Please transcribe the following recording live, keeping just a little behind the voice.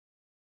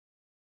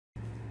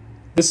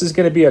This is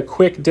going to be a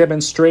quick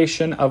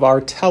demonstration of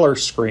our teller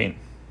screen.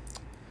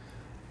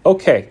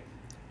 Okay,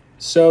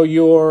 so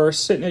you're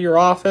sitting at your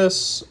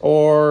office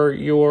or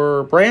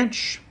your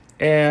branch,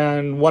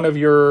 and one of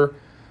your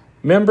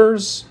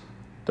members,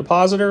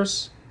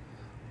 depositors,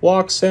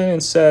 walks in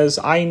and says,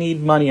 I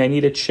need money, I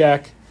need a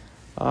check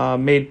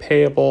made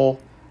payable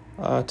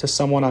to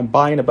someone I'm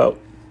buying a boat.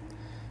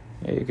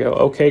 There you go.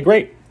 Okay,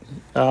 great.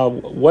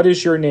 What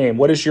is your name?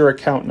 What is your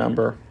account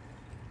number?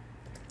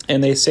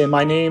 And they say,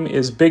 my name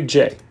is Big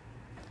J.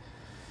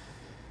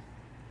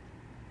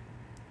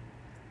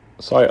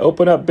 So I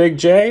open up Big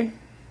J.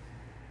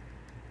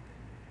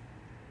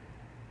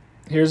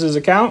 Here's his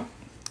account.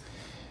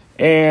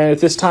 And at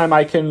this time,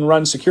 I can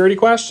run security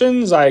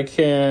questions. I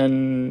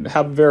can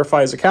have him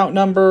verify his account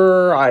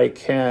number. I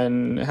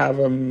can have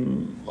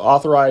him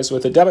authorize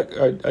with a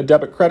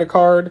debit credit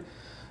card.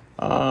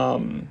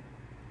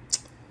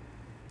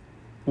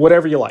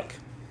 Whatever you like.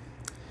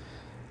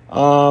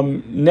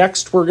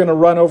 Next, we're going to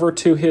run over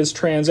to his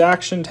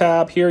transaction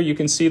tab here. You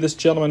can see this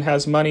gentleman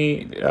has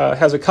money,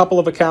 has a couple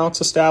of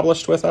accounts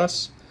established with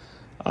us.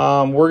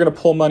 We're going to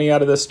pull money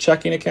out of this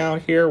checking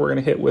account here. We're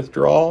going to hit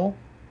withdrawal.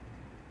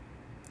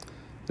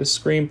 This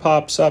screen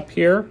pops up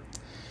here.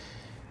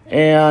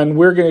 And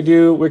we can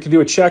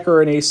do a check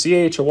or an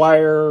ACH, a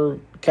wire,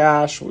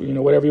 cash,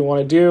 whatever you want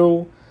to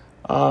do.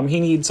 He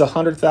needs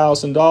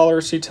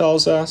 $100,000, he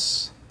tells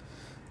us.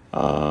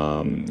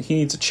 He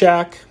needs a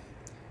check.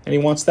 And he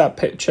wants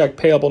that check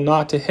payable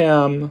not to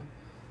him,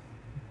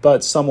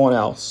 but someone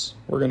else.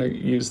 We're going to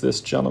use this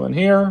gentleman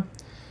here.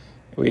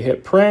 We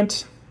hit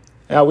print.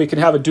 Now we can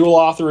have a dual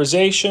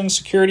authorization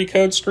security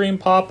code screen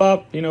pop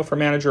up, for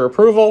manager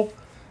approval.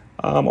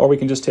 Or we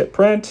can just hit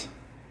print.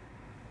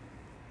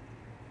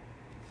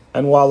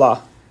 And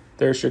voila,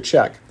 there's your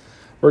check.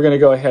 We're going to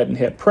go ahead and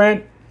hit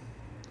print.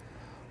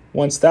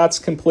 Once that's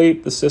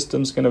complete, the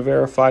system's going to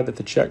verify that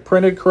the check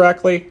printed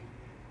correctly.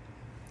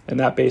 And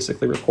that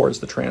basically records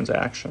the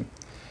transaction.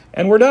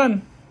 And we're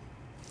done.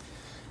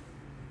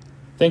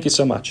 Thank you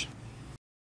so much.